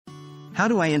How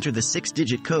do I enter the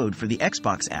 6-digit code for the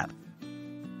Xbox app?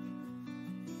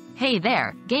 Hey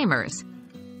there, gamers!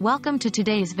 Welcome to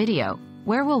today's video,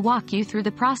 where we'll walk you through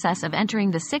the process of entering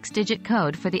the 6-digit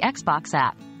code for the Xbox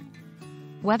app.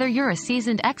 Whether you're a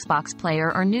seasoned Xbox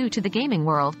player or new to the gaming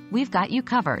world, we've got you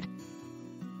covered.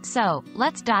 So,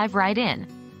 let's dive right in.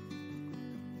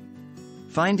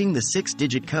 Finding the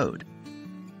 6-digit code.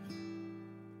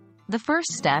 The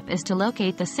first step is to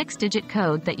locate the 6-digit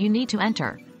code that you need to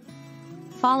enter.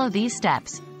 Follow these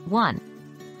steps.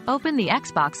 1. Open the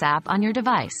Xbox app on your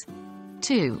device.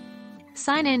 2.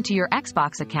 Sign in to your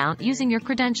Xbox account using your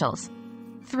credentials.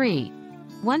 3.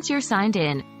 Once you're signed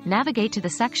in, navigate to the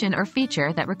section or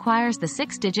feature that requires the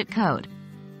 6-digit code.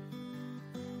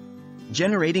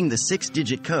 Generating the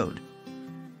 6-digit code.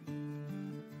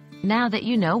 Now that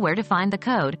you know where to find the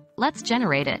code, let's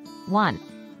generate it. 1.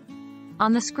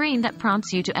 On the screen that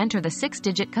prompts you to enter the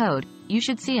 6-digit code, you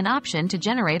should see an option to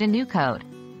generate a new code.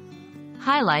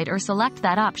 Highlight or select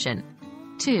that option.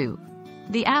 2.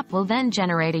 The app will then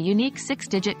generate a unique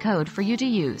 6-digit code for you to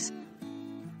use.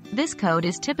 This code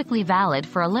is typically valid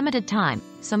for a limited time,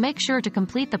 so make sure to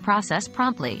complete the process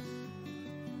promptly.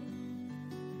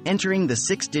 Entering the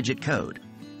 6-digit code.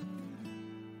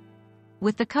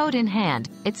 With the code in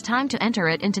hand, it's time to enter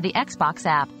it into the Xbox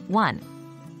app. 1.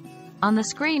 On the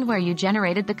screen where you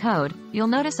generated the code, you'll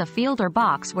notice a field or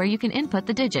box where you can input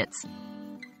the digits.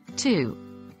 2.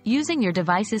 Using your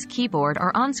device's keyboard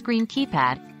or on-screen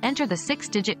keypad, enter the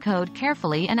 6-digit code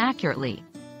carefully and accurately.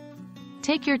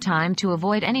 Take your time to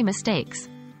avoid any mistakes.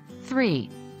 3.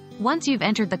 Once you've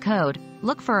entered the code,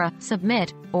 look for a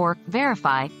Submit or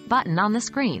Verify button on the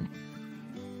screen.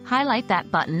 Highlight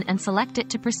that button and select it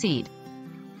to proceed.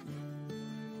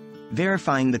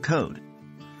 Verifying the code.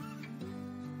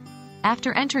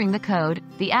 After entering the code,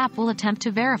 the app will attempt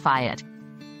to verify it.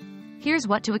 Here's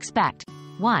what to expect.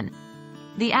 1.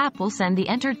 The app will send the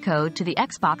entered code to the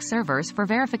Xbox servers for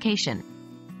verification.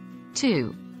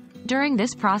 2. During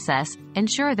this process,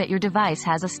 ensure that your device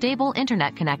has a stable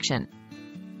internet connection.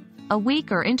 A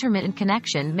weak or intermittent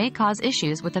connection may cause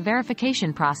issues with the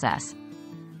verification process.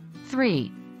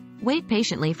 3. Wait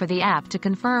patiently for the app to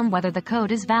confirm whether the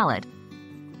code is valid.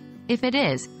 If it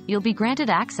is, you'll be granted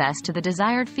access to the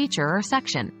desired feature or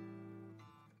section.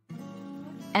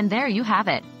 And there you have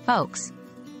it, folks.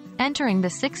 Entering the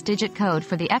 6-digit code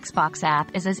for the Xbox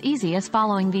app is as easy as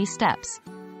following these steps.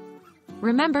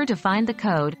 Remember to find the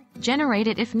code, generate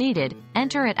it if needed,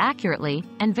 enter it accurately,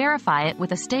 and verify it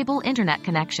with a stable internet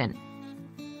connection.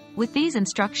 With these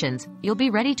instructions, you'll be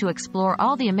ready to explore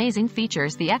all the amazing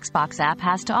features the Xbox app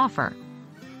has to offer.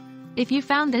 If you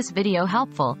found this video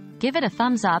helpful, give it a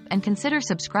thumbs up and consider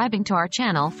subscribing to our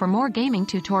channel for more gaming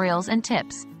tutorials and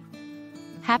tips.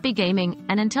 Happy gaming,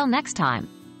 and until next time!